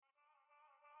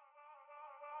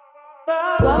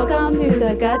Welcome to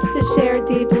the Guts to Share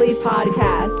Deeply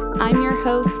podcast. I'm your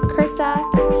host, Krissa.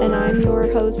 And I'm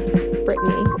your host,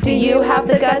 Brittany. Do you have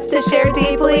the guts to share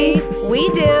deeply? We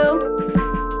do.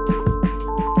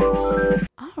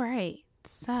 All right,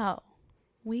 so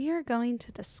we are going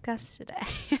to discuss today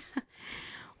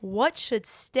what should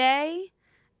stay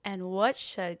and what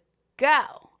should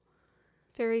go.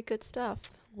 Very good stuff.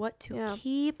 What to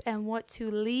keep and what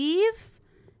to leave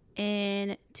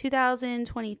in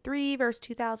 2023 versus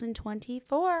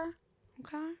 2024.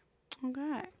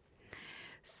 Okay.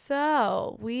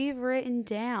 So we've written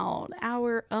down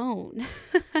our own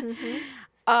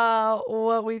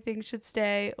what we think should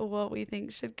stay, what we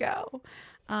think should go.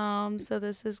 So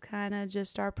this is kind of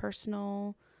just our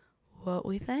personal what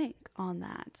we think on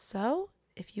that. So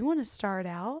if you want to start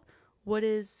out,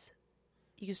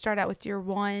 you can start out with your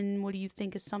one. What do you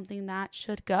think is something that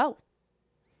should go?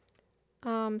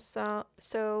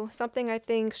 So something I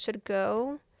think should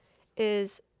go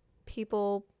is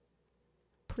people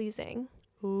pleasing.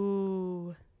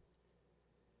 Ooh.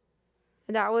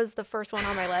 That was the first one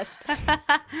on my list.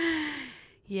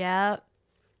 Yep.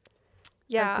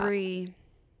 Yeah. Agree.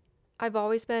 I've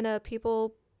always been a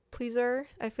people pleaser,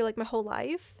 I feel like my whole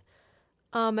life.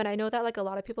 And I know that like a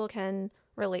lot of people can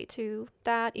relate to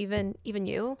that, even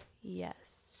you.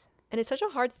 Yes. And it's such a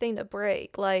hard thing to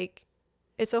break. Like,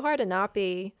 it's so hard to not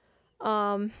be.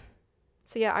 So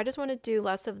yeah, I just want to do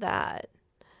less of that.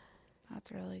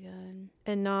 That's really good.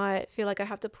 And not feel like I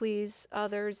have to please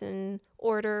others in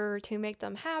order to make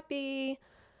them happy.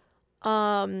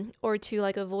 Or to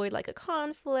like avoid like a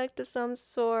conflict of some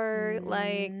sort.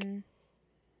 Like, and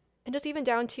just even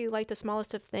down to like the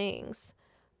smallest of things.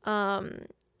 Wanting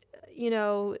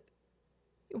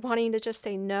to just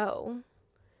say no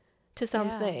to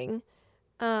something.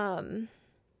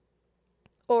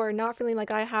 Or not feeling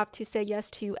like I have to say yes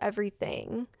to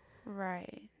everything.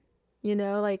 Right.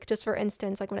 Like just for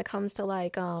instance, like when it comes to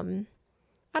like, I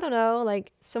don't know,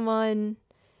 like someone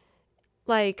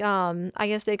like, I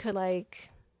guess they could like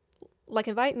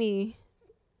invite me,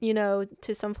 to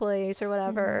some place or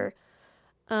whatever.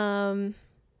 And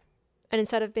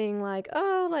instead of being like,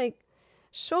 oh, like,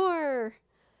 sure,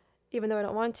 even though I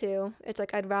don't want to, it's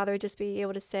like, I'd rather just be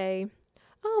able to say,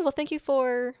 oh, well, thank you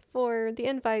for the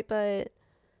invite, but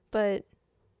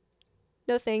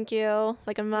no thank you,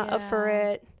 like I'm not up for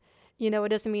it. It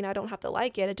doesn't mean I don't have to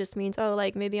like it. It just means, oh,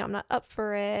 like maybe I'm not up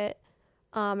for it.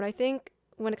 And I think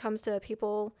when it comes to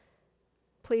people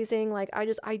pleasing, like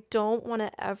I don't want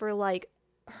to ever like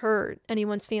hurt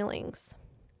anyone's feelings.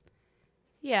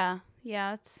 Yeah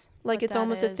it's like it's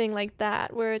almost a thing like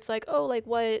that where it's like, oh, like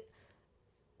what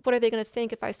are they gonna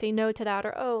think if I say no to that?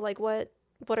 Or oh, like what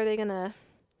are they gonna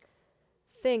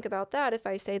think about that if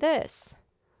I say this?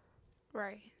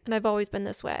 Right. And I've always been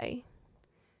this way.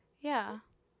 Yeah.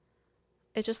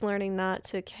 It's just learning not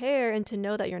to care and to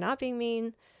know that you're not being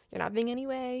mean. You're not being any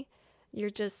way. You're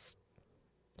just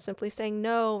simply saying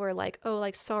no, or like, oh,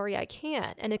 like, sorry, I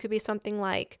can't. And it could be something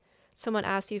like someone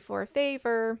asks you for a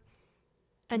favor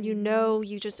and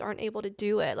you just aren't able to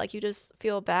do it. Like you just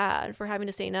feel bad for having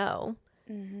to say no.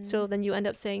 So then you end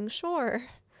up saying sure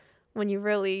when you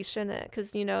really shouldn't,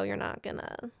 because you're not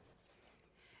gonna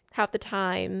have the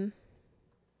time.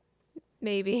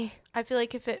 Maybe. I feel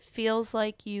like if it feels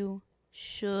like you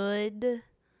should,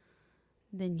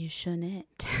 then you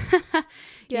shouldn't.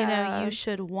 You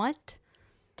should want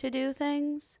to do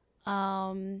things.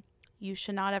 You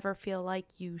should not ever feel like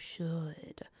you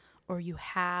should or you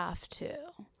have to.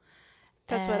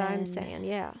 That's what I'm saying.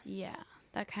 Yeah. Yeah.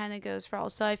 That kind of goes for all.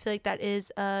 So I feel like that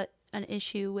is an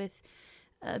issue with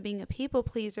being a people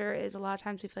pleaser, is a lot of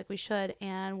times we feel like we should.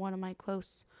 And one of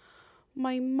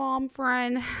my mom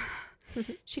friend,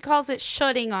 she calls it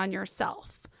shoulding on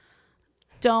yourself.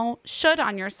 Don't should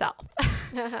on yourself.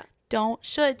 Don't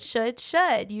should.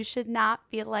 You should not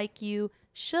feel like you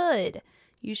should.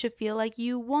 You should feel like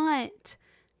you want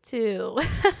to.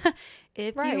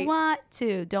 If you want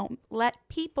to. Don't let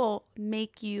people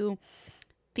make you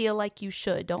feel like you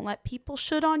should. Don't let people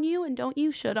should on you, and don't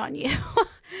you should on you.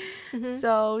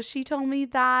 So she told me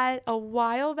that a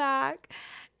while back,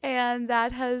 and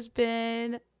that has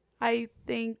been, I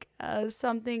think,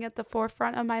 something at the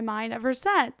forefront of my mind ever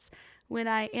since. When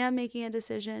I am making a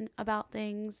decision about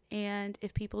things, and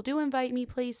if people do invite me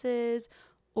places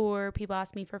or people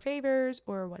ask me for favors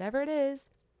or whatever it is,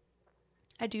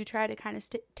 I do try to kind of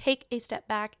take a step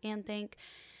back and think,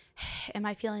 am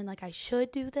I feeling like I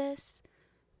should do this?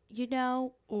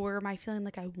 Or am I feeling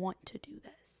like I want to do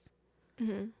this?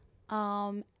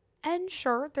 And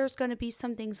sure, there's going to be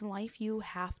some things in life you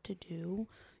have to do.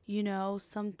 you know,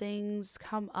 some things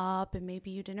come up and maybe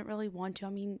you didn't really want to. I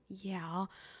mean, yeah,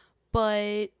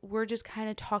 but we're just kind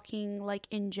of talking like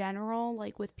in general,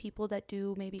 like with people that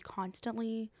do maybe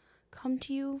constantly come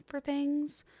to you for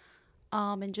things,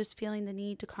 and just feeling the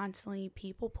need to constantly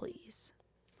people please.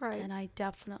 Right. And I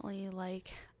definitely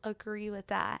like agree with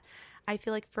that. I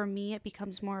feel like for me, it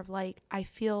becomes more of like, I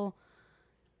feel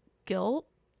guilt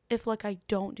if like I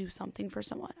don't do something for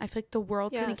someone. I feel like the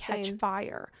world's Yeah, going to catch same.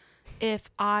 fire if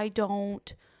I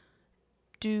don't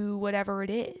do whatever it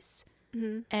is,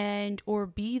 and or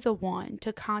be the one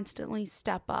to constantly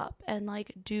step up and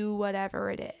like do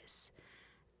whatever it is.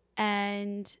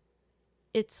 And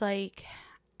it's like,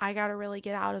 I got to really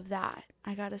get out of that.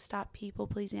 I got to stop people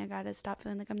pleasing. I got to stop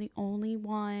feeling like I'm the only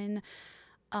one.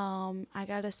 I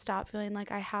got to stop feeling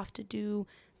like I have to do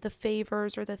the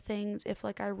favors or the things if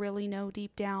like I really know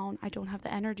deep down I don't have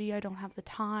the energy, I don't have the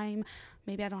time,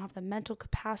 maybe I don't have the mental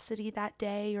capacity that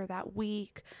day or that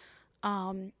week,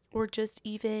 or just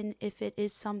even if it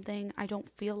is something I don't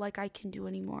feel like I can do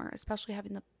anymore, especially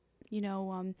having the, you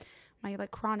know, my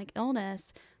like chronic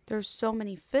illness. There's so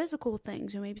many physical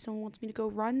things, you know, maybe someone wants me to go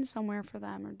run somewhere for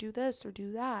them or do this or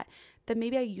do that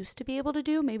maybe I used to be able to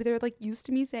do. Maybe they're like used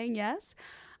to me saying yes.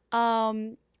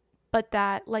 But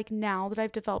that like now that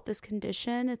I've developed this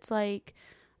condition, it's like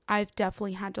I've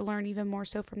definitely had to learn even more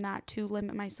so from that to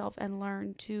limit myself and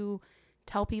learn to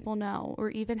tell people no,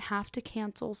 or even have to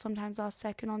cancel sometimes last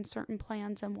second on certain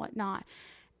plans and whatnot.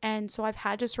 And so I've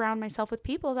had to surround myself with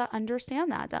people that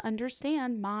understand that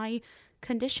understand my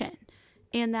condition,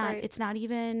 and that Right. it's not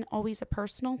even always a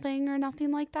personal thing or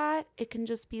nothing like that. It can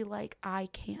just be like, I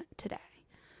can't today.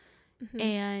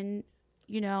 And,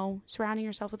 you know, surrounding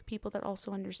yourself with people that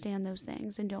also understand those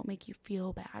things and don't make you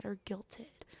feel bad or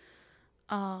guilted.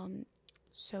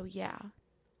 So yeah,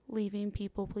 leaving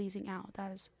people pleasing out,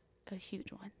 that is a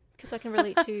huge one. Because I can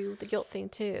relate to the guilt thing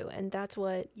too. And that's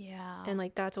what, Yeah. and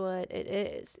like, that's what it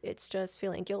is. It's just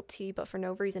feeling guilty, but for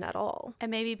no reason at all.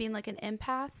 And maybe being like an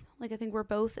empath. Like I think we're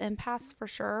both empaths for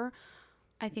sure.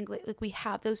 I think like we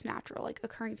have those natural like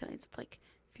occurring feelings. It's like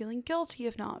feeling guilty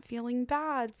if not, feeling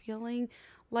bad, feeling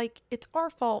like it's our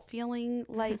fault, feeling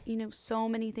like, you know, so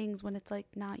many things when it's like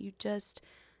not. You just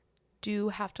do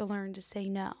have to learn to say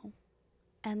no.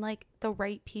 And like the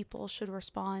right people should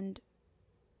respond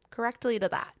correctly to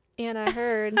that. And I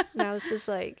heard, now this is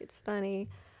like, it's funny,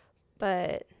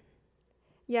 but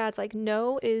yeah, it's like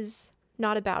no is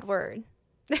not a bad word.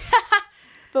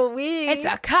 But It's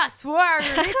a cuss word.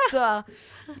 It's a,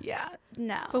 yeah,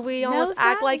 no. But we No's almost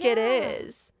act not- like it yeah.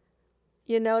 is.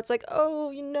 You know, it's like,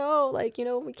 oh, you know, like, you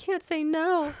know, we can't say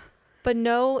no. But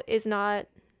no is not,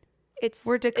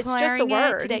 We're it's just a declaring it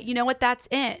word. today. You know what? That's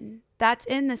in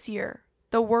this year.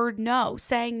 The word no,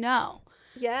 saying no.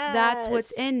 Yes. That's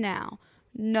what's in now.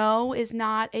 No is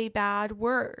not a bad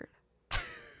word.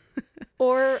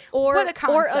 Or What a a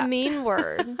concept. mean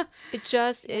word. It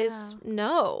just is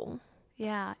no.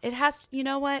 Yeah. It has, you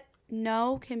know what?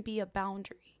 No can be a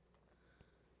boundary.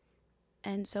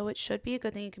 And so it should be a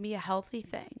good thing. It can be a healthy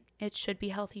thing. It should be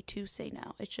healthy to say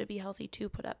no. It should be healthy to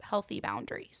put up healthy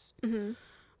boundaries.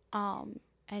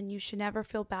 And you should never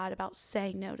feel bad about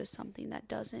saying no to something that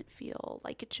doesn't feel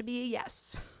like it should be a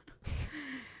yes.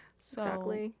 So,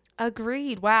 Exactly.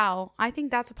 agreed. Wow. I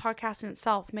think that's a podcast in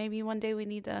itself. Maybe one day we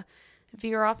need to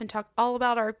veer off and talk all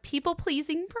about our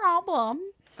people-pleasing problem.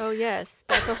 Oh yes.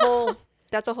 That's a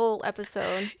whole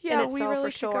episode in Yeah, itself we really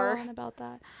for should sure. go on about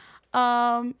that.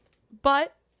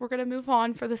 But we're going to move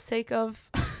on for the sake of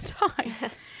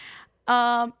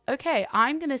time. Okay,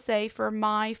 I'm going to say for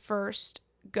my first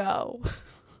go.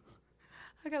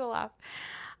 I got to laugh.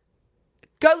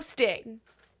 Ghosting.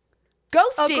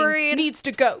 Ghosting Agreed. needs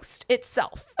to ghost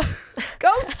itself.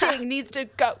 Ghosting needs to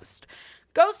ghost.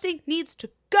 Ghosting needs to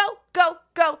go, go,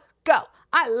 go, go.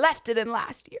 I left it in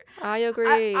last year. I agree.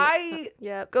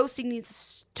 Yep. Ghosting needs to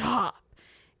stop.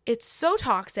 It's so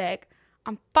toxic.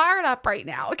 I'm fired up right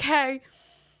now, okay?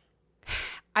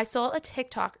 I saw a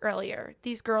TikTok earlier.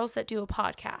 These girls that do a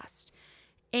podcast,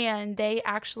 and they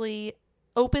actually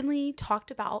openly talked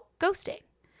about ghosting.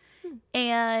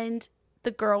 And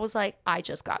the girl was like, I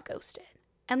just got ghosted.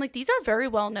 And like, these are very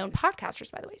well-known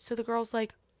podcasters, by the way. So the girl's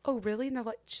like, oh, really? And they're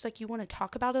like, she's like, you want to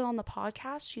talk about it on the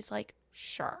podcast? She's like,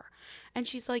 sure. And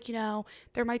she's like, you know,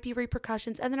 there might be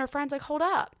repercussions. And then her friend's like, hold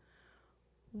up.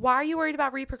 Why are you worried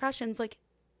about repercussions? Like,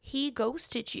 he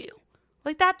ghosted you.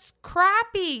 Like, that's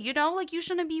crappy, you know? Like, you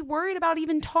shouldn't be worried about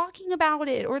even talking about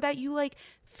it, or that you like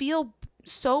feel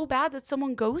so bad that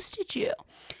someone ghosted you.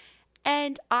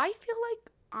 And I feel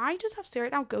like I just have to say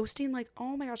right now, ghosting, like,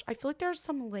 oh my gosh, I feel like there's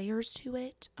some layers to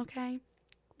it, okay?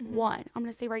 One, I'm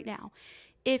going to say right now,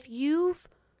 if you've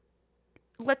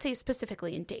let's say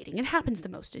specifically in dating, it happens the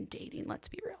most in dating, let's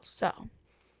be real. So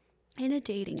in a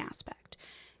dating aspect,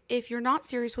 if you're not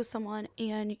serious with someone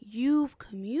and you've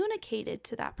communicated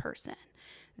to that person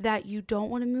that you don't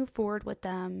want to move forward with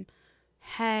them,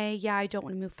 hey, yeah, I don't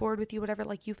want to move forward with you, whatever,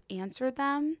 like you've answered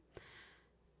them.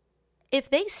 If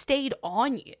they stayed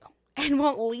on you and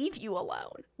won't leave you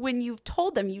alone when you've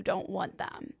told them you don't want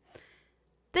them,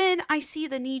 then I see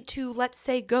the need to, let's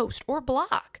say, ghost or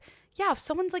block. Yeah, if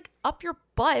someone's like up your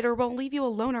butt or won't leave you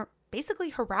alone or basically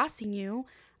harassing you,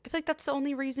 I feel like that's the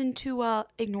only reason to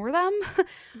ignore them.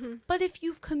 Mm-hmm. But if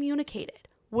you've communicated,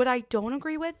 what I don't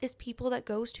agree with is people that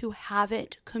ghost who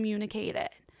haven't communicated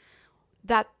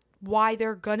that why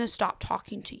they're gonna stop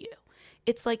talking to you.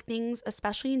 It's like things,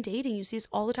 especially in dating, you see this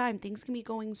all the time. Things can be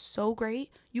going so great.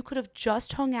 You could have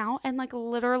just hung out and like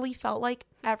literally felt like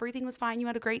everything was fine. You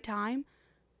had a great time.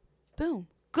 Boom.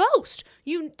 Ghost.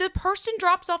 The person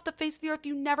drops off the face of the earth.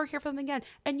 You never hear from them again.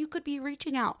 And you could be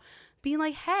reaching out, being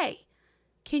like, hey,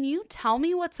 can you tell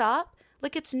me what's up?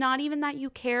 Like, it's not even that you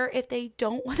care if they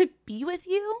don't want to be with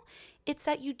you. It's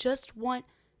that you just want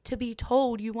to be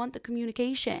told. You want the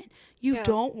communication. You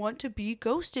don't want to be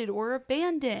ghosted or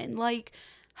abandoned. Like,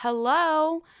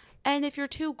 hello. And if you're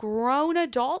two grown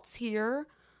adults here,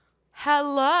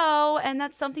 hello. And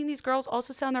that's something these girls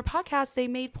also say on their podcast. They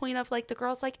made point of, like, the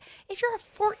girls, like, if you're a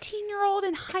 14-year-old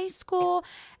in high school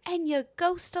and you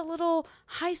ghost a little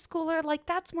high schooler, like,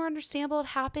 that's more understandable. It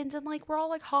happens. And like, we're all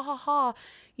like, ha ha ha,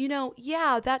 you know,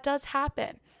 yeah, that does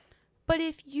happen. But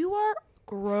if you are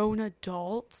grown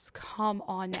adults, come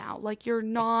on now. Like, you're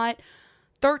not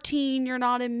 13, you're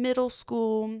not in middle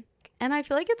school. And I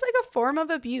feel like it's like a form of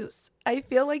abuse. I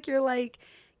feel like you're like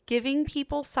giving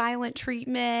people silent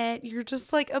treatment. You're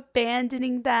just like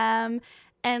abandoning them.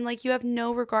 And like, you have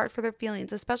no regard for their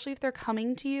feelings, especially if they're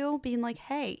coming to you being like,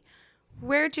 hey,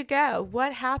 where'd you go?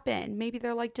 What happened? Maybe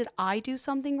they're like, did I do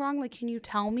something wrong? Like, can you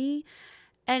tell me?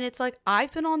 And it's like,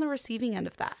 I've been on the receiving end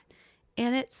of that.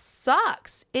 And it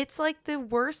sucks. It's like the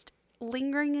worst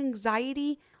lingering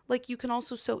anxiety. Like, you can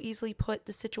also so easily put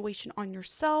the situation on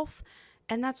yourself.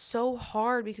 And that's so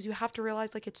hard because you have to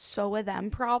realize, like, it's so a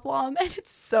them problem and it's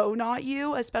so not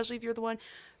you, especially if you're the one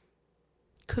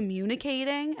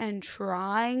communicating and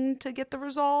trying to get the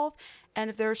resolve. And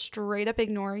if they're straight up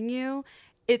ignoring you,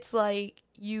 it's like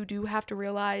you do have to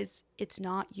realize it's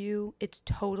not you. It's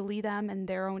totally them and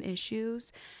their own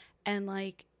issues. And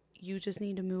like, you just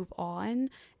need to move on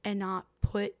and not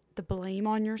put the blame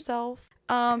on yourself.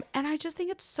 And I just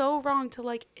think it's so wrong to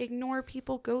like ignore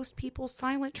people, ghost people,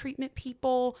 silent treatment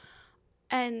people,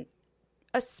 and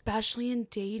especially in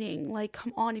dating. Like,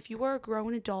 come on, if you are a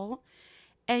grown adult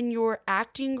and you're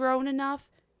acting grown enough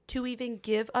to even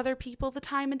give other people the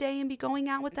time of day and be going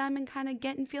out with them and kind of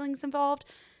getting feelings involved,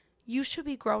 you should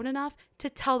be grown enough to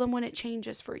tell them when it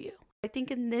changes for you. I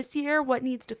think in this year, what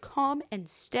needs to come and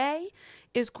stay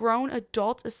is grown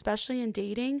adults, especially in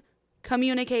dating,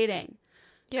 communicating.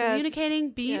 Yes. Communicating,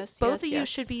 both of you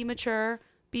should be mature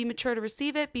to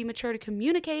receive it, be mature to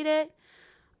communicate it.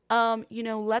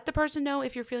 Let the person know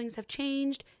if your feelings have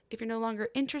changed, if you're no longer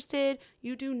interested.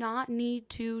 You do not need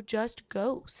to just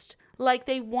ghost. Like,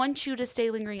 they want you to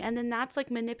stay lingering. And then that's like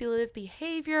manipulative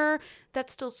behavior.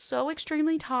 That's still so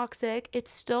extremely toxic. It's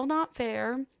still not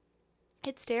fair.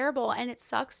 It's terrible, and it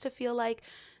sucks to feel like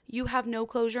you have no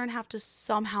closure and have to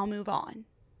somehow move on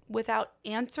without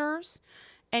answers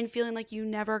and feeling like you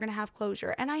never are going to have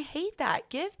closure. And I hate that.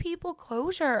 Give people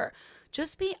closure.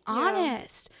 Just be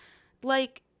honest.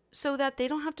 Like, so that they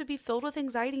don't have to be filled with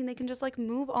anxiety and they can just like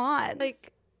move on.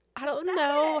 Like, I don't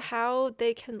know how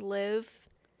they can live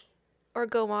or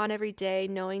go on every day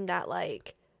knowing that,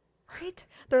 like, right,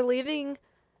 they're leaving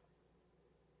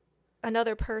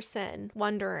another person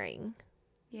wondering.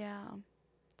 Yeah.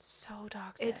 So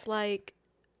toxic. It's like,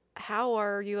 how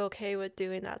are you okay with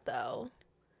doing that though?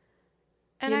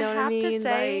 And I have to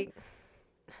say, like,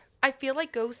 I feel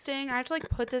like ghosting, I have to like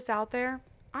put this out there.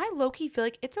 I low-key feel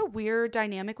like it's a weird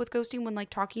dynamic with ghosting when like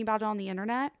talking about it on the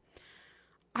internet.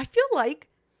 I feel like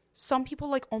some people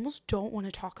like almost don't want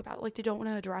to talk about it. Like, they don't want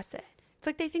to address it. It's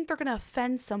like they think they're going to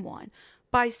offend someone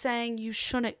by saying you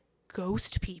shouldn't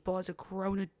ghost people as a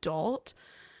grown adult.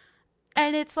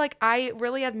 And it's like, I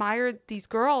really admire these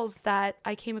girls that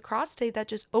I came across today that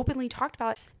just openly talked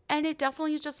about it. And it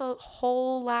definitely is just a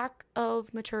whole lack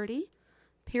of maturity,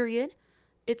 period.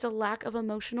 It's a lack of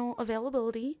emotional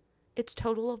availability. It's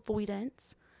total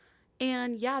avoidance.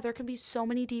 And yeah, there can be so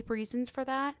many deep reasons for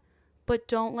that, but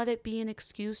don't let it be an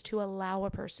excuse to allow a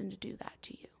person to do that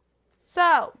to you.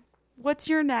 So, what's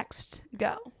your next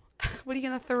go? What are you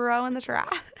going to throw in the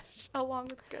trash along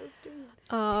with ghosting?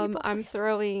 I'm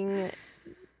throwing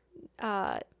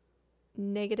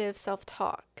negative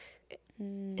self-talk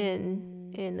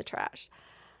in the trash.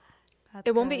 That's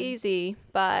It won't be good. easy,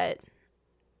 but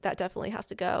that definitely has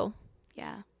to go.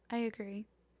 Yeah, I agree.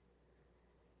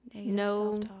 Negative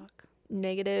No self-talk.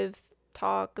 negative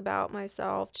talk about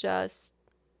myself, just,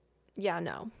 yeah,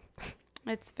 no.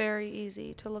 It's very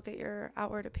easy to look at your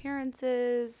outward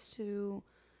appearances, to,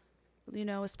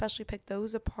 especially pick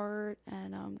those apart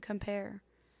and compare.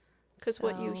 Because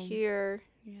what you So, hear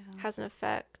yeah, has an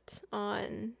effect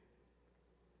on,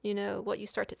 what you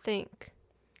start to think.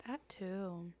 that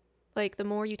too. Like, the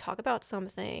more you talk about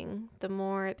something, the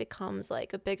more it becomes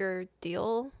like a bigger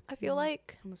deal, I feel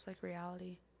like. Almost like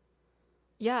reality.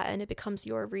 Yeah, and it becomes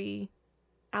your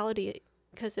reality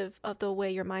because of the way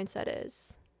your mindset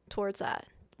is towards that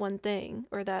one thing,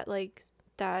 or that, like,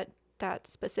 that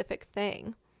specific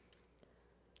thing.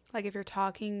 Like if you're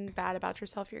talking bad about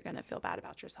yourself, you're going to feel bad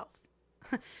about yourself.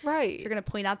 Right. You're going to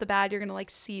point out the bad, you're going to like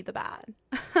see the bad.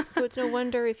 So it's no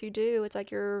wonder if you do, it's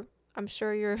like I'm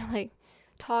sure you're like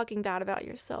talking bad about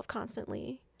yourself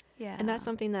constantly. Yeah. And that's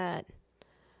something that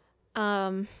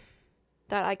that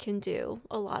I can do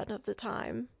a lot of the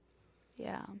time,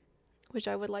 Yeah. which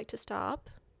I would like to stop.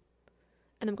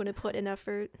 And I'm going to put in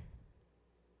effort,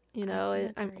 can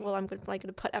I'm agree. going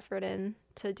to put effort in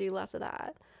to do less of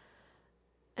that.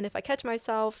 And if I catch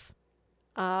myself,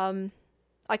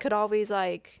 I could always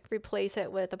like replace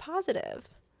it with a positive.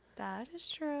 That is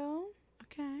true.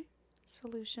 Okay.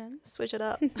 Solution. Switch it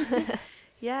up.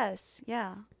 Yes.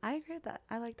 Yeah. I agree with that.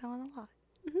 I like that one a lot.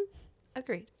 Mhm.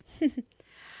 Agreed.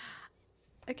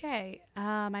 Okay.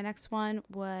 My next one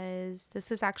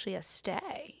this is actually a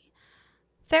stay.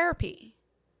 Therapy.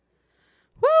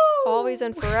 Woo! Always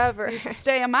and forever. Needs to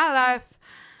stay in my life.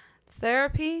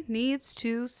 Therapy needs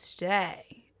to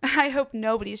stay. I hope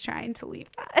nobody's trying to leave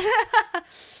that.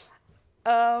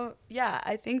 Yeah,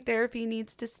 I think therapy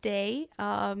needs to stay.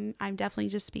 I'm definitely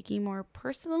just speaking more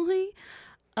personally.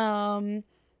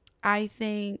 I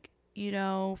think,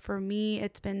 for me,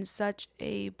 it's been such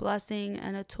a blessing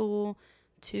and a tool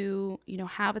to,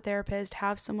 have a therapist,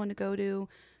 have someone to go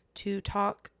to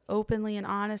talk openly and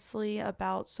honestly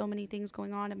about so many things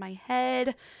going on in my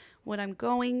head, what I'm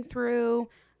going through,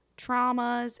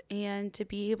 traumas, and to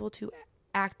be able to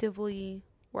actively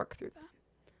work through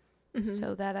them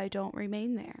so that I don't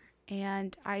remain there.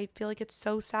 And I feel like it's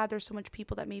so sad there's so much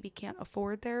people that maybe can't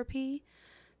afford therapy,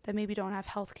 that maybe don't have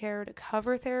health care to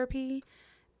cover therapy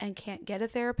and can't get a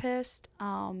therapist.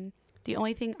 The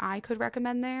only thing I could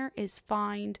recommend there is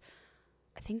find,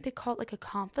 I think they call it like a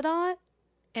confidant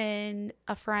and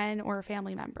a friend or a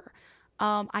family member.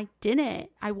 I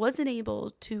wasn't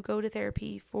able to go to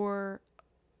therapy for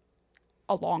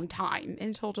a long time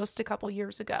until just a couple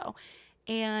years ago.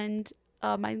 And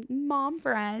my mom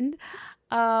friend,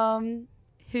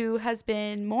 who has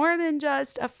been more than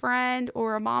just a friend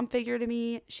or a mom figure to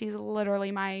me, she's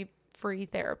literally my free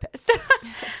therapist.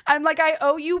 I'm like, I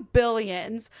owe you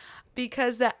billions,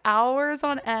 because the hours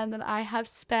on end that I have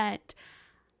spent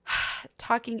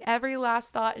talking every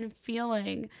last thought and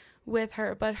feeling with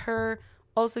her, but her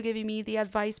also giving me the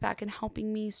advice back and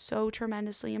helping me so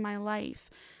tremendously in my life.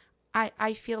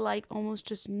 I feel like almost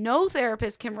just no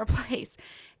therapist can replace.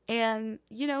 And,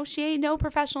 she ain't no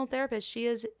professional therapist. She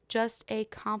is just a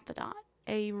confidant,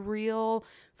 a real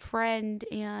friend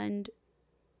and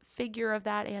figure of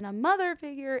that, and a mother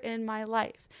figure in my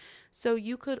life. So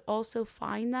you could also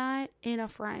find that in a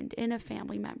friend, in a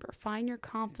family member. Find your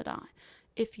confidant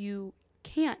if you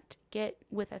can't get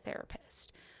with a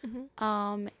therapist.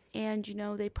 Mm-hmm.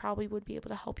 And, they probably would be able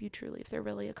to help you truly if they're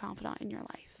really a confidant in your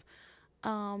life.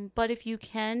 But if you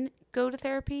can go to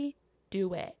therapy,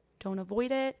 do it. Don't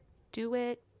avoid it. Do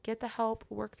it. Get the help.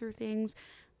 Work through things.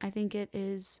 I think it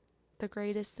is the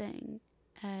greatest thing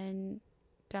and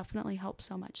definitely helps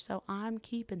so much. So I'm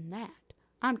keeping that.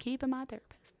 I'm keeping my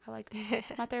therapist. I like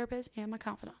my therapist and my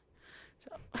confidant. So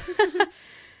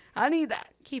I need that.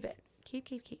 Keep it.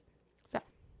 Keep. So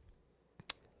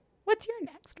what's your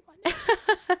next one?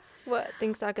 What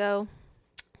things that go?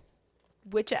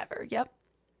 Whichever. Yep.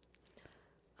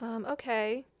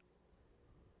 Okay.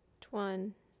 Which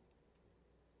one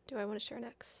do I want to share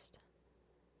next?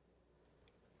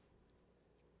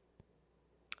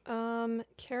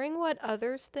 Caring what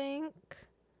others think.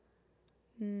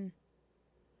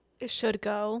 It should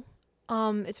go.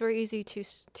 It's very easy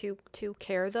to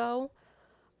care though.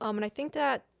 And I think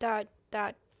that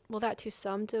to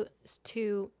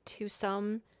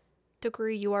some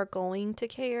degree you are going to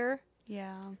care.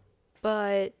 Yeah.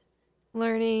 But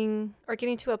learning or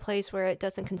getting to a place where it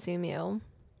doesn't consume you.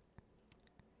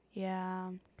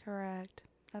 Yeah, correct.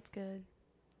 That's good.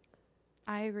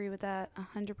 I agree with that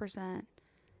 100%.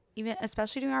 Even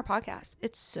especially doing our podcast,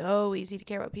 it's so easy to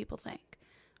care what people think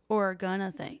or are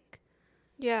gonna think.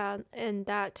 Yeah, and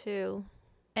that too.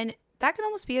 And that can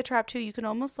almost be a trap too. You can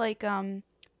almost like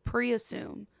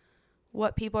pre-assume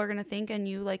what people are gonna think, and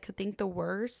you like could think the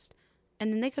worst,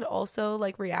 and then they could also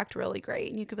like react really great,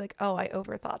 and you could be like, oh, I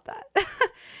overthought that.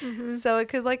 Mm-hmm. So it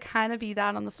could like kind of be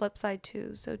that on the flip side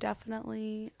too. So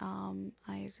definitely,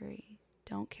 I agree.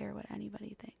 Don't care what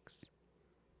anybody thinks.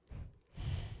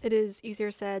 It is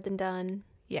easier said than done,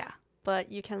 Yeah.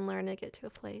 but you can learn to get to a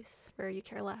place where you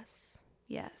care less.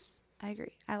 Yes, I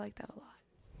agree. I like that a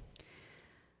lot.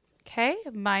 Okay,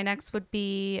 my next would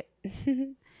be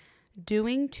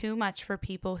doing too much for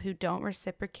people who don't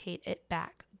reciprocate it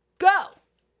back. Go!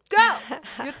 Go!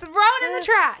 You're thrown in the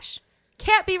trash.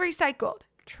 Can't be recycled.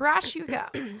 Trash you go.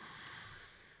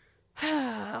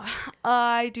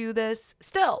 I do this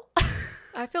still.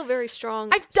 I feel very strong.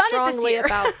 I've done it this strongly year.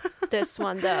 about this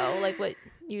one though, like what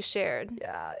you shared.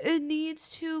 Yeah, it needs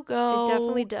to go. It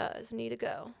definitely does need to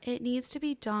go. It needs to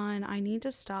be done. I need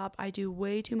to stop. I do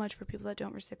way too much for people that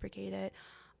don't reciprocate it.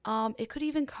 It could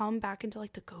even come back into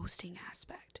like the ghosting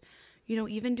aspect. You know,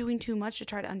 even doing too much to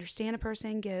try to understand a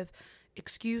person, give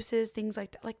excuses, things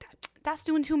like that. Like that's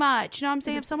doing too much. You know what I'm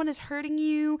saying? If someone is hurting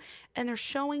you and they're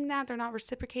showing that they're not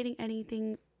reciprocating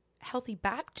anything healthy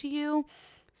back to you,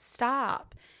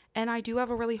 stop. And I do have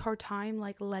a really hard time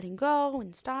like letting go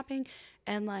and stopping,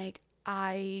 and like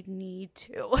I need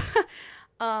to.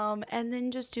 And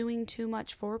then just doing too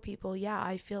much for people. Yeah,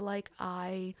 I feel like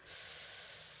I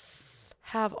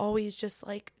have always just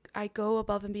like I go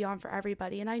above and beyond for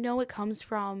everybody, and I know it comes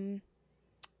from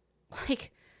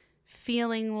like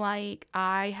feeling like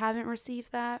I haven't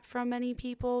received that from many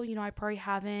people. You know, I probably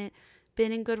haven't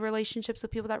been in good relationships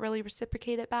with people that really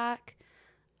reciprocate it back.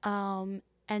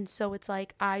 And so it's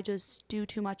like I just do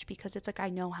too much because it's like I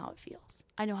know how it feels.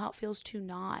 I know how it feels to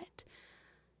not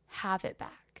have it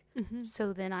back. Mm-hmm.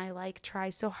 So then I like try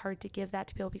so hard to give that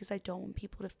to people because I don't want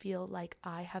people to feel like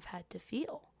I have had to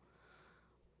feel.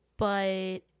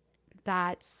 But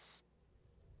it's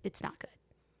not good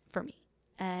for me.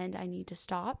 And I need to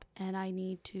stop, and I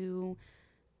need to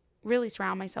really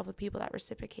surround myself with people that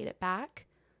reciprocate it back,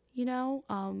 you know,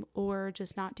 or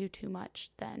just not do too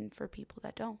much then for people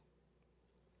that don't.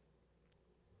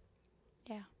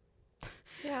 Yeah.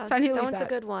 Yeah, So I need to that leave one's that- a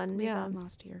good one. Leave Yeah. that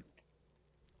last year.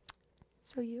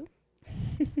 So you?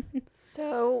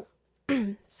 So,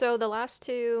 so the last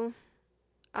two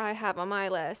I have on my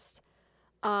list,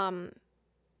 kind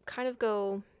of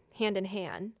go hand in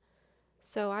hand.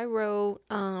 So I wrote,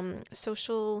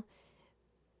 social,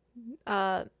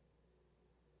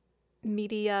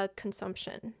 media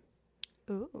consumption.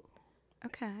 Ooh.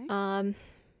 Okay.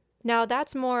 Now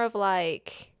that's more of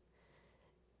like,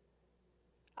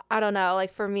 I don't know,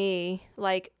 like for me,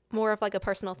 like more of like a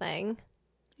personal thing.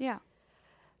 Yeah.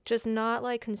 Just not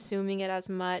like consuming it as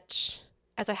much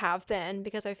as I have been,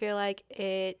 because I feel like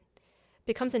it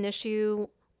becomes an issue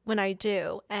when I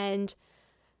do. And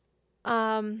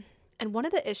one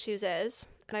of the issues is,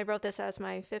 and I wrote this as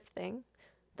my fifth thing,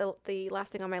 the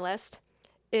last thing on my list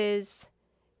is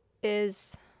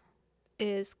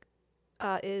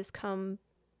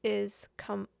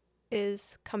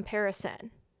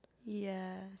comparison.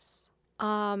 Yes.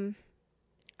 I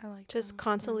like Just that.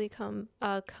 constantly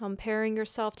comparing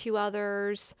yourself to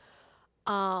others,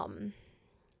 and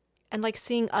like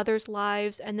seeing others'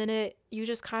 lives, and then you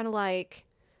just kind of like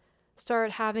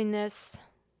start having this,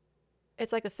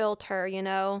 it's like a filter, you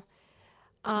know,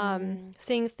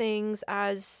 seeing things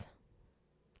as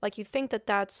like you think that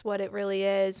that's what it really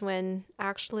is, when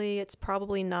actually it's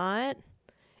probably not.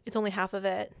 It's only half of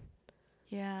it.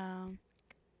 Yeah.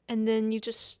 And then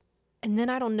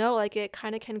I don't know, like it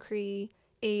kind of can create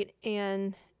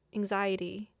an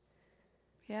anxiety.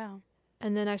 Yeah.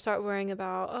 And then I start worrying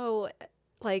about, oh,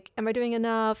 like, am I doing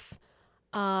enough?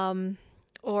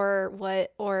 Or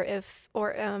what, or if,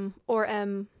 or am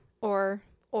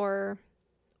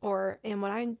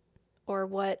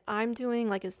what I'm doing,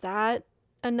 like, is that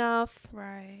enough?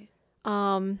 Right.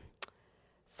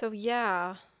 So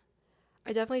yeah,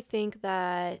 I definitely think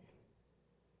that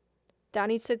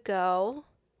needs to go,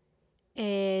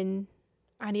 and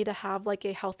I need to have like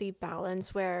a healthy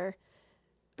balance where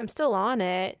I'm still on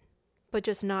it, but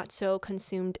just not so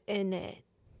consumed in it,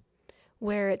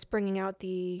 where it's bringing out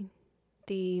the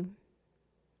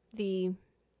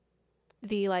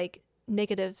like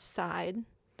negative side,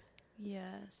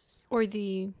 Yes. or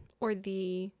the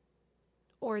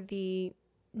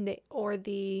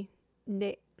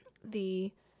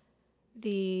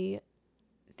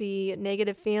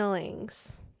negative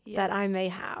feelings that I may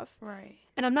have. Right.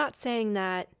 And I'm not saying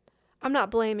that, I'm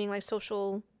not blaming like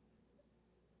social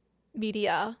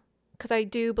media, because I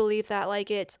do believe that like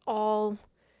it's all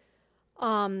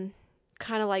kind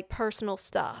of like personal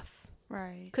stuff.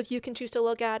 Right. Because you can choose to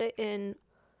look at it in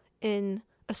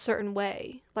a certain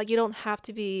way. Like you don't have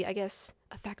to be, I guess,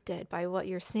 affected by what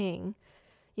you're seeing,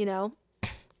 you know?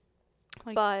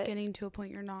 Like But getting to a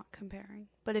point you're not comparing.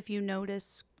 But if you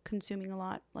notice consuming a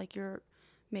lot, like you're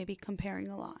maybe comparing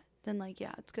a lot, then like,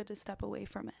 yeah, it's good to step away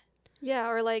from it. yeah,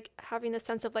 or like having this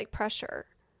sense of like pressure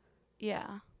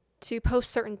Yeah, to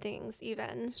post certain things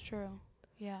even. it's true.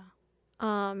 Yeah.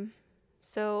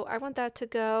 So I want that to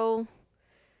go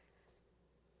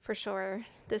for sure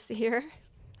this year.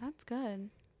 That's good.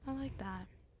 I like that.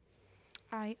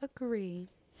 I agree.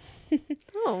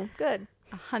 Oh, good.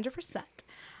 100%.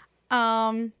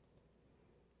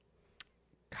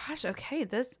 Gosh, okay,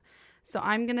 so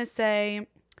I'm going to say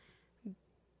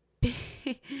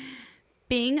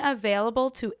being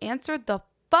available to answer the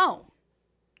phone.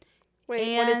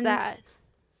 Wait, what is And- that?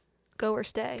 Go or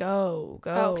stay? Go.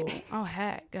 Okay. Oh,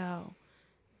 heck, go.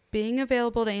 Being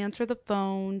available to answer the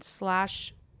phone /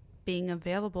 being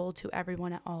available to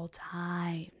everyone at all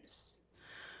times.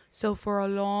 So for a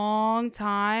long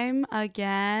time,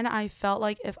 again, I felt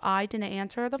like if I didn't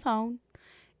answer the phone,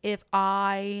 if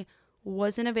I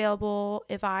wasn't available,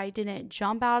 if I didn't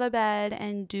jump out of bed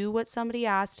and do what somebody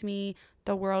asked me,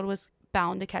 the world was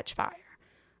bound to catch fire.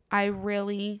 I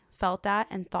really felt that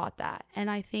and thought that.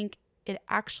 And I think it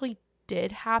actually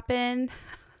did happen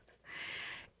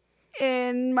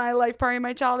in my life, part of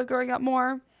my childhood growing up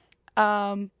more.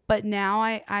 But now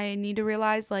I need to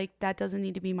realize like that doesn't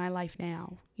need to be my life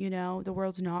now. You know, the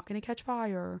world's not going to catch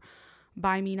fire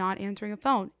by me not answering a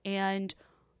phone. And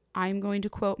I'm going to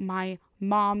quote my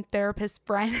mom therapist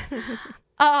friend.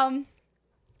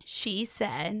 She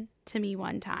said to me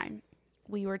one time,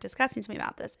 we were discussing something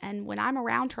about this, and when I'm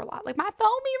around her a lot, like my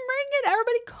phone be ringing,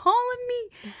 everybody calling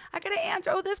me, I gotta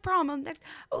answer, oh, this problem, oh, next,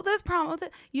 oh, this problem, oh,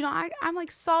 you know, I'm like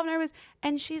solving everything,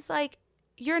 and she's like,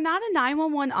 you're not a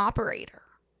 911 operator.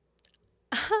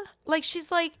 Like,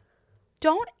 she's like,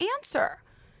 don't answer.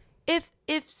 If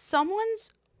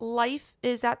someone's life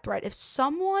is at threat, if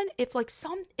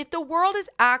the world is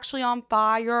actually on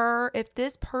fire, if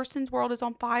this person's world is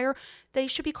on fire, they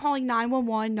should be calling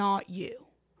 911, not you.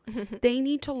 They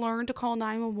need to learn to call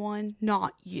 911,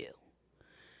 not you.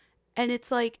 And it's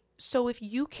like, so if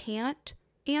you can't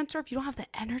answer, if you don't have the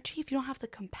energy, if you don't have the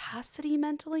capacity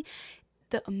mentally,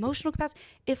 the emotional capacity,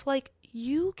 if like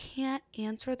you can't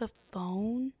answer the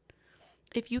phone,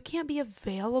 if you can't be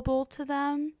available to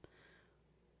them,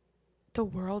 the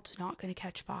world's not going to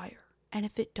catch fire. And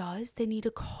if it does, they need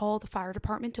to call the fire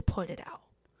department to put it out.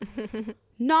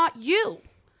 Not you.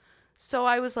 So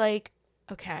I was like,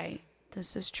 okay,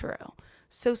 this is true.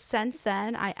 So since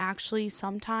then, I actually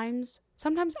sometimes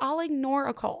I'll ignore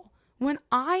a call. When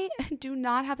I do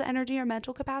not have the energy or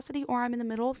mental capacity, or I'm in the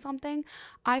middle of something,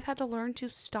 I've had to learn to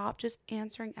stop just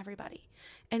answering everybody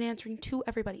and answering to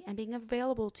everybody and being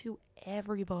available to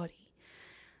everybody.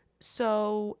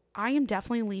 So I am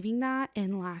definitely leaving that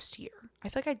in last year. I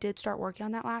feel like I did start working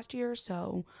on that last year,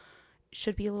 so it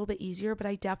should be a little bit easier, but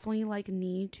I definitely like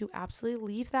need to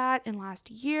absolutely leave that in last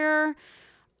year.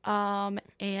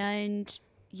 And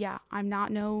yeah, I'm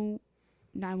not no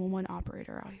 911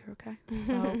 operator out here, okay?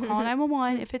 So call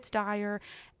 911 if it's dire,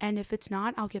 and if it's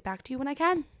not, I'll get back to you when I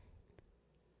can.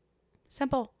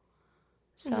 Simple.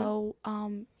 So,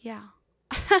 yeah.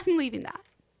 I'm leaving that.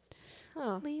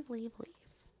 Oh. Leave.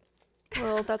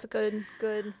 Well, that's a good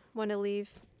one to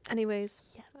leave. Anyways.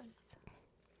 Yes.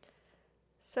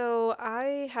 So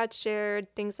I had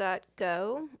shared things that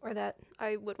go, or that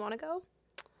I would want to go.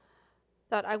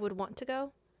 That I would want to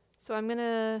go. So I'm going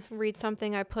to read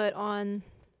something I put on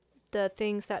the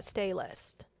things that stay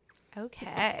list.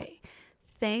 Okay.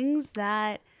 Things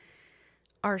that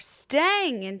are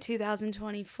staying in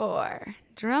 2024.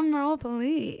 Drum roll,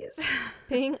 please.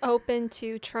 Being open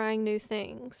to trying new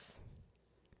things.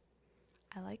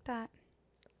 I like that.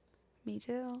 Me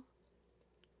too.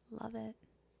 Love it.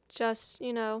 Just,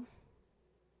 being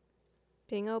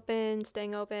open,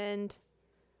 staying open,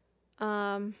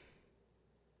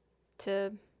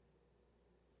 to,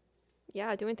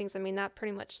 doing things. I mean, that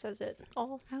pretty much says it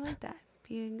all. I like that.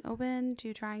 Being open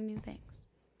to trying new things.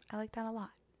 I like that a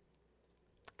lot.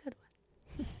 Good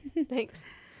one. Thanks.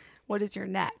 What is your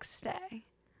next stay?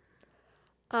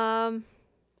 So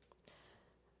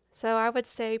I would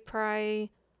say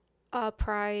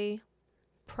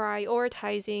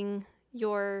prioritizing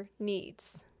your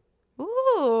needs.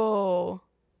 Ooh.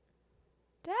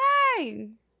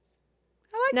 Dang.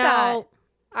 I like Now, that.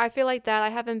 I feel like that I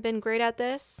haven't been great at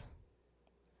this,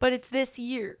 but it's this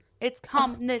year. It's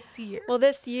coming this year. Well,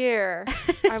 this year,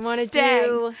 I want to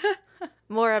do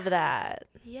more of that.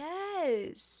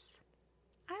 Yes.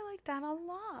 I like that a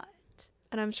lot.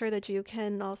 And I'm sure that you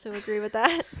can also agree with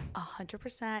that.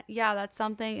 100%. Yeah, that's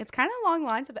something. It's kind of along the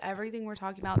lines of everything we're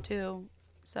talking about too.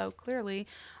 So clearly,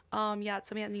 yeah, it's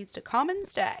something that needs to come and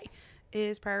stay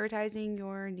is prioritizing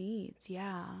your needs.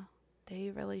 Yeah,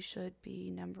 they really should be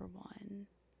number one.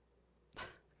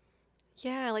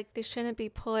 Yeah, like they shouldn't be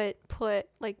put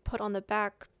on the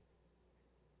back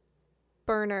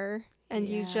burner and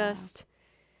you just,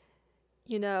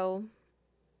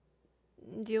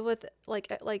 deal with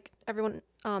like everyone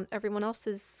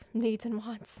else's needs and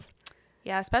wants.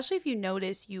 Yeah, especially if you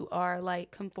notice you are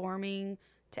like conforming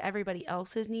to everybody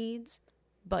else's needs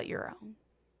but your own.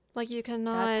 Like you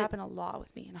cannot. That's happened a lot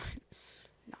with me and I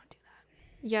not do that.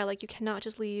 Yeah, like you cannot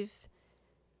just leave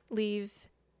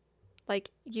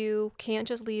like you can't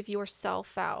just leave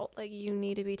yourself out. Like you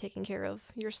need to be taking care of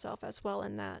yourself as well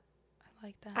in that I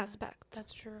like that aspect.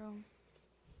 That's true.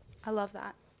 I love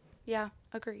that. Yeah,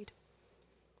 agreed.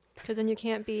 Because then you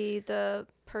can't be the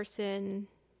person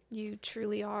you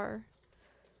truly are,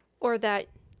 or that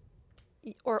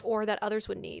others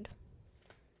would need.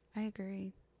 I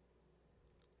agree.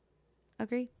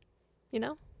 Agree.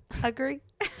 Agree.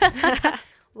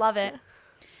 Love it.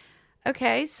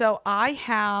 Okay, so I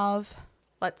have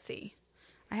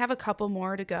a couple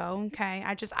more to go. Okay,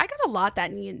 I got a lot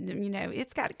that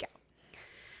it's got to go.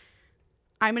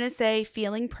 I'm gonna say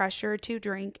feeling pressure to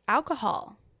drink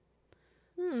alcohol.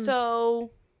 So,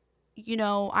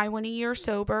 I went a year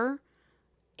sober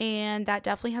and that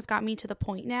definitely has got me to the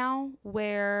point now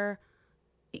where,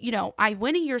 I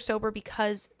went a year sober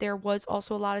because there was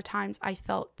also a lot of times I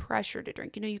felt pressure to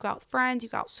drink. You go out with friends, you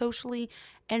go out socially,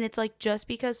 and it's like just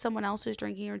because someone else is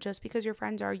drinking or just because your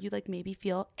friends are, you like maybe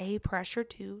feel a pressure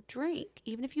to drink,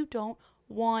 even if you don't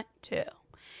want to.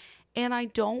 And I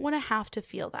don't want to have to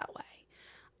feel that way.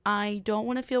 I don't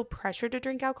want to feel pressure to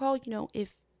drink alcohol.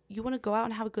 If you want to go out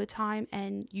and have a good time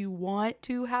and you want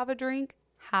to have a drink,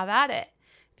 have at it.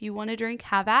 If you want to drink,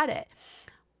 have at it.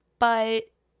 But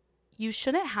you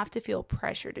shouldn't have to feel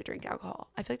pressure to drink alcohol.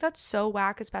 I feel like that's so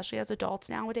whack, especially as adults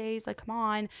nowadays. Like, come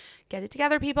on, get it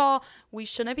together, people. We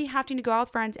shouldn't be having to go out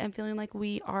with friends and feeling like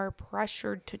we are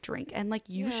pressured to drink. And like,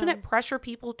 you shouldn't pressure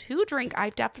people to drink.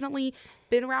 I've definitely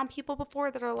been around people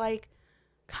before that are like,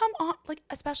 come on. Like,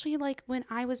 especially like when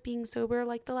I was being sober,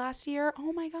 like the last year,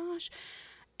 oh my gosh.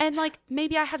 And like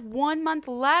maybe I had 1 month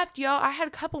left, I had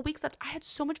a couple weeks left. I had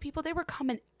so much people, they were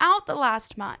coming out the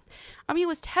last month. I mean, it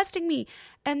was testing me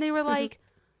and they were like,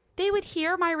 they would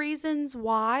hear my reasons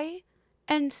why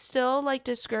and still like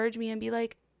discourage me and be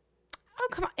like, oh,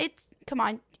 come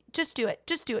on, just do it.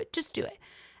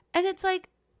 And it's like,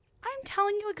 I'm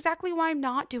telling you exactly why I'm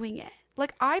not doing it.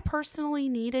 Like I personally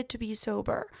needed to be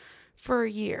sober for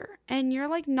a year and you're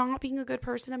like not being a good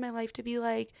person in my life to be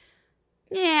like,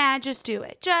 yeah, just do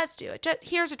it. Just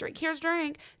here's a drink.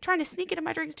 Trying to sneak into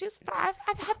my drinks too. I've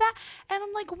had that. And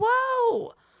I'm like,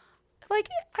 whoa. Like,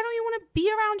 I don't even want to be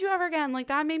around you ever again. Like,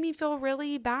 that made me feel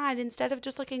really bad instead of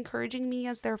just, like, encouraging me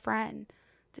as their friend.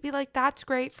 To be like, that's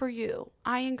great for you.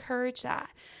 I encourage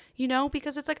that.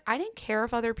 Because it's like, I didn't care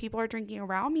if other people are drinking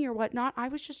around me or whatnot. I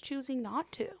was just choosing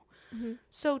not to. Mm-hmm.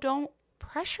 So don't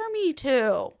pressure me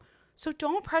to. So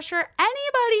don't pressure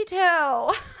anybody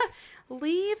to.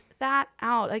 Leave that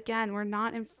out. Again, we're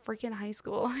not in freaking high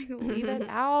school. Like, leave it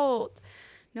out.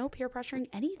 No peer pressuring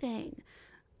anything.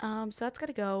 So that's got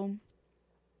to go.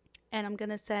 And I'm going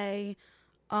to say,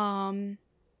 all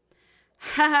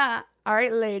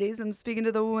right, ladies, I'm speaking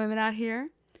to the women out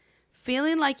here.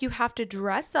 Feeling like you have to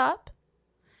dress up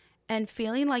and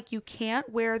feeling like you can't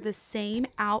wear the same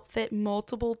outfit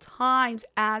multiple times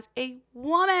as a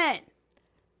woman.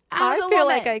 I feel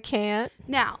like I can't.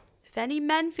 Now, if any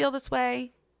men feel this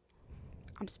way,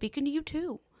 I'm speaking to you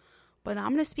too. But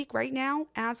I'm going to speak right now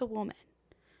as a woman.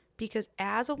 Because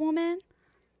as a woman,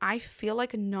 I feel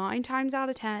like 9 times out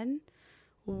of 10,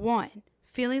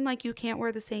 feeling like you can't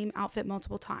wear the same outfit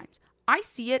multiple times. I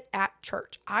see it at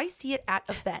church. I see it at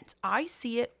events. I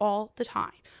see it all the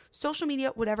time. Social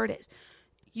media, whatever it is.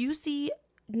 You see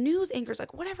news anchors,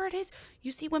 like whatever it is.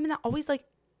 You see women that always like,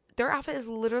 their outfit is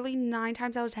literally 9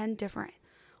 times out of 10 different.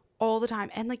 All the time.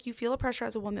 And like you feel a pressure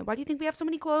as a woman. Why do you think we have so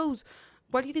many clothes?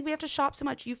 Why do you think we have to shop so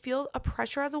much? You feel a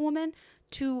pressure as a woman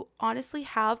to honestly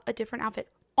have a different outfit.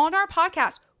 On our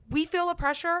podcast, we feel a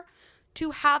pressure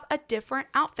to have a different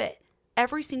outfit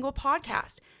every single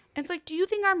podcast. And it's like, do you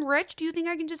think I'm rich? Do you think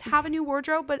I can just have a new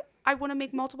wardrobe, but I want to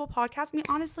make multiple podcasts? I mean,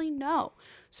 honestly, no.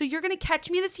 So you're going to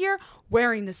catch me this year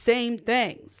wearing the same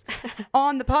things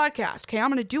on the podcast. Okay,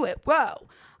 I'm going to do it. Whoa.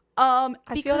 I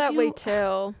feel Because that way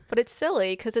too, but it's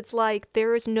silly because it's like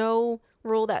there is no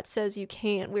rule that says you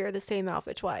can't wear the same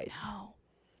outfit twice. No.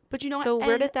 But you know So what?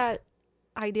 where And did that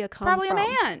idea come probably from? a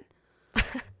man.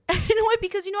 You know what?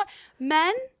 Because you know what?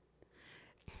 Men,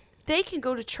 they can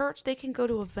go to church. They can go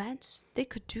to events. They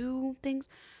could do things.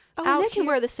 Oh, out and they can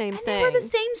here, wear the same and thing. they wear the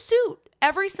same suit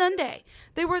every Sunday.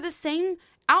 They wear the same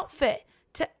outfit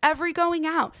to every going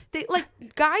out. They like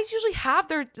guys usually have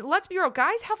their, let's be real,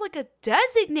 guys have like a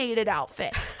designated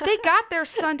outfit. They got their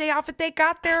Sunday outfit, they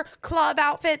got their club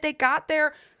outfit, they got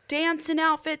their dancing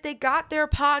outfit, they got their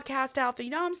podcast outfit.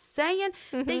 You know what I'm saying?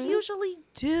 They usually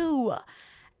do.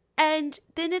 And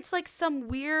then it's like some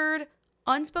weird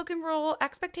unspoken rule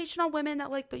expectation on women that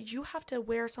like, but you have to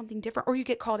wear something different, or you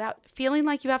get called out feeling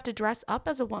like you have to dress up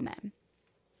as a woman.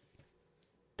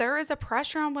 There is a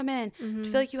pressure on women to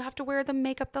feel like you have to wear the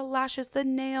makeup, the lashes, the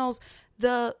nails,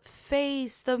 the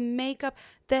face, the makeup,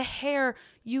 the hair.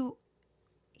 You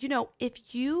know,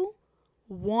 if you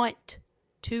want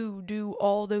to do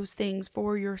all those things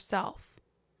for yourself,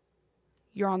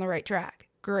 you're on the right track.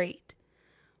 Great.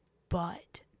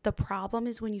 But the problem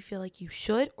is when you feel like you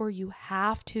should or you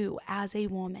have to as a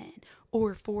woman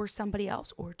or for somebody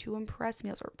else or to impress me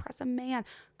or impress a man.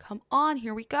 Come on,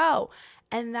 here we go.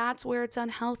 And that's where it's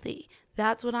unhealthy.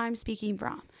 That's what I'm speaking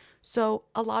from. So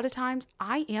a lot of times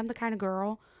I am the kind of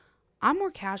girl, I'm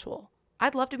more casual.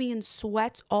 I'd love to be in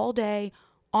sweats all day.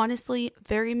 Honestly,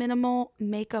 very minimal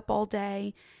makeup all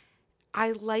day.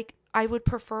 I would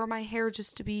prefer my hair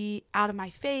just to be out of my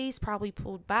face, probably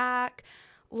pulled back.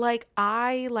 Like,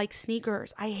 I like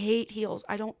sneakers. I hate heels.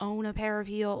 I don't own a pair of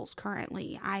heels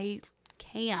currently. I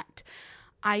can't.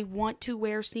 I want to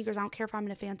wear sneakers. I don't care if I'm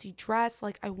in a fancy dress.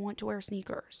 Like, I want to wear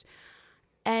sneakers.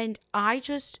 And I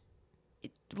just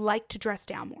like to dress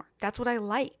down more. That's what I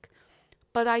like.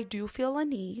 But I do feel a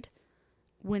need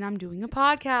when I'm doing a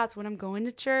podcast, when I'm going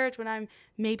to church, when I'm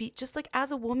maybe just like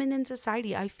as a woman in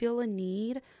society, I feel a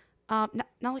need, not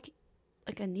like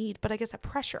a need, but I guess a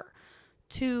pressure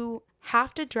to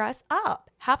have to dress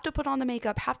up, have to put on the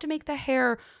makeup, have to make the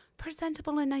hair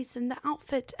presentable and nice and the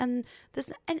outfit and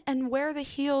this and wear the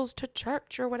heels to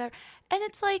church or whatever. And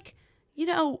it's like, you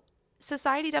know,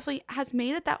 society definitely has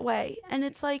made it that way. And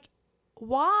it's like,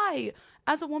 why?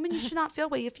 As a woman, you should not feel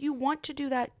that way. If you want to do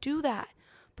that, do that.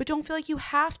 But don't feel like you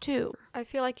have to. I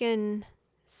feel like in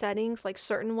settings, like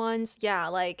certain ones, yeah,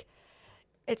 like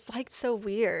it's like so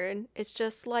weird. It's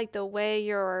just like the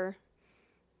way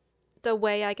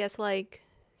I guess like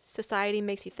society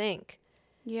makes you think.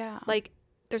 Yeah. Like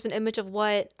there's an image of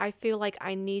what I feel like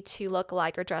I need to look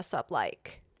like or dress up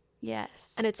like.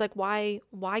 Yes. And it's like, why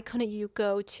couldn't you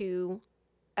go to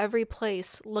every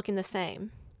place looking the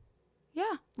same?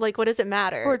 Yeah. Like, what does it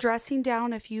matter? Or dressing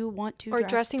down if you want to. Or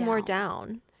dressing more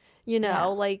down. You know, Yeah.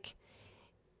 like,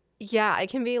 yeah, it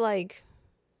can be like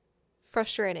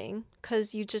frustrating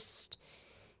because you just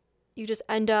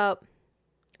end up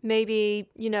maybe,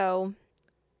 you know,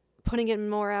 putting in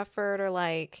more effort or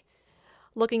like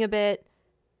looking a bit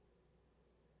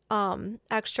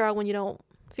extra when you don't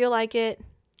feel like it.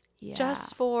 Yeah.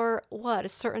 Just for what? A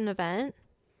certain event?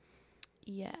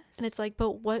 Yes. And it's like,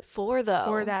 but what for though?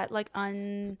 Or that like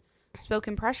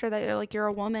unspoken pressure that you're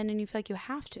a woman and you feel like you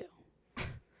have to.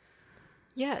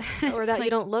 Yes. Or It's that like- you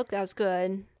don't look as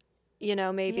good, you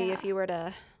know, maybe Yeah. if you were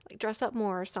to like dress up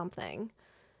more or something,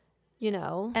 you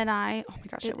know. And I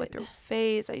went through a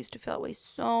phase. I used to feel that way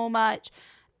so much.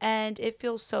 And it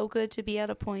feels so good to be at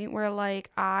a point where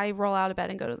like I roll out of bed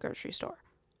and go to the grocery store.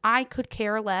 I could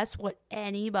care less what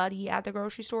anybody at the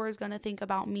grocery store is going to think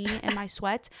about me and my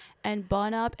sweats and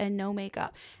bun up and no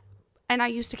makeup. And I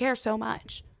used to care so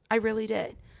much. I really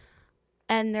did.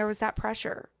 And there was that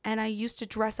pressure. And I used to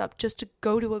dress up just to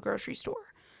go to a grocery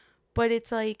store. But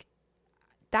it's like,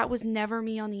 that was never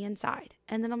me on the inside.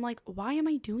 And then I'm like, why am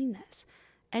I doing this?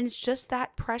 And it's just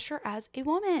that pressure as a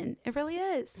woman. It really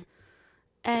is.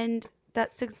 And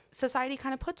that society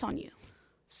kind of puts on you.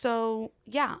 So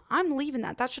yeah, I'm leaving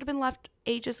that. That should have been left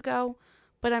ages ago,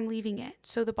 but I'm leaving it.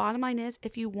 So the bottom line is,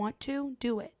 if you want to,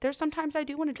 do it. There's sometimes I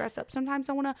do want to dress up. Sometimes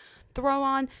I want to throw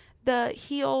on the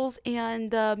heels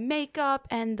and the makeup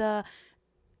and the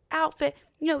outfit.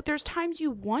 You know, there's times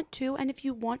you want to, and if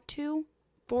you want to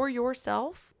for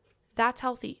yourself, that's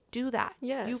healthy. Do that.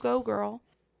 Yes. You go, girl.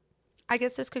 I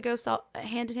guess this could go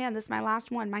hand in hand. This is my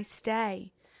last one, my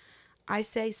stay. I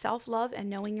say self-love and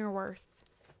knowing your worth.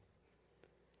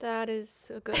 That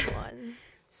is a good one.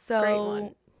 So, Great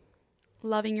one.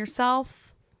 Loving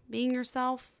yourself, being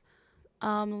yourself,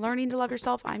 learning to love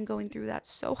yourself. I'm going through that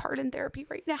so hard in therapy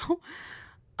right now.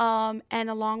 And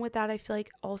along with that, I feel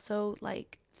like also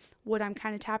like what I'm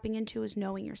kind of tapping into is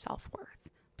knowing your self-worth.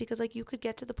 because like you could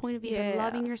get to the point of even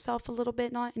loving yourself a little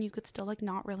bit, and you could still like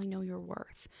not really know your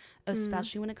worth,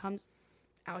 especially when it comes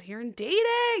out here in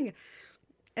dating.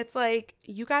 It's like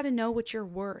you got to know what you're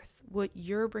worth, what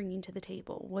you're bringing to the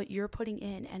table, what you're putting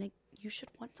in, and you should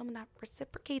want someone that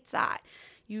reciprocates that.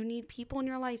 You need people in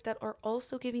your life that are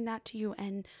also giving that to you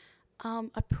and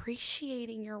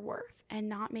appreciating your worth and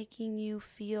not making you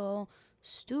feel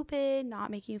stupid, not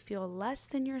making you feel less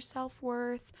than your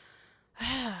self-worth.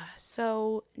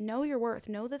 So know your worth.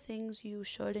 Know the things you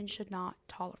should and should not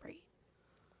tolerate.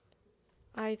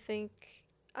 I think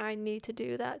I need to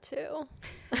do that too.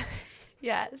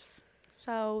 Yes.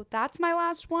 So that's my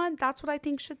last one. That's what I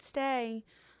think should stay.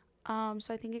 So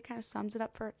I think it kind of sums it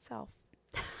up for itself.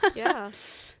 Yeah.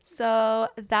 So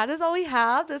that is all we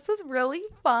have. This was really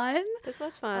fun. This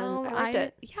was fun. I liked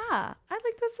it. Yeah, I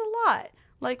like this a lot.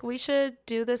 Like, we should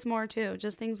do this more too.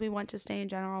 Just things we want to stay in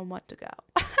general and what to go.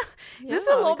 This is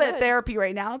a little bit therapy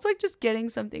right now. It's like just getting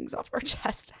some things off our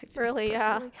chest. Really,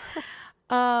 yeah.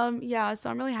 Yeah, so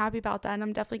I'm really happy about that. And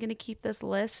I'm definitely going to keep this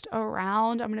list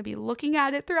around. I'm going to be looking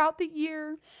at it throughout the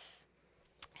year.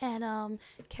 And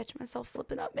catch myself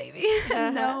slipping up maybe.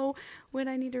 And know when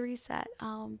I need to reset.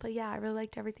 But yeah, I really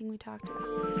liked everything we talked about.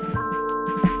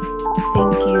 So.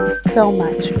 Thank you so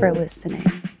much for listening.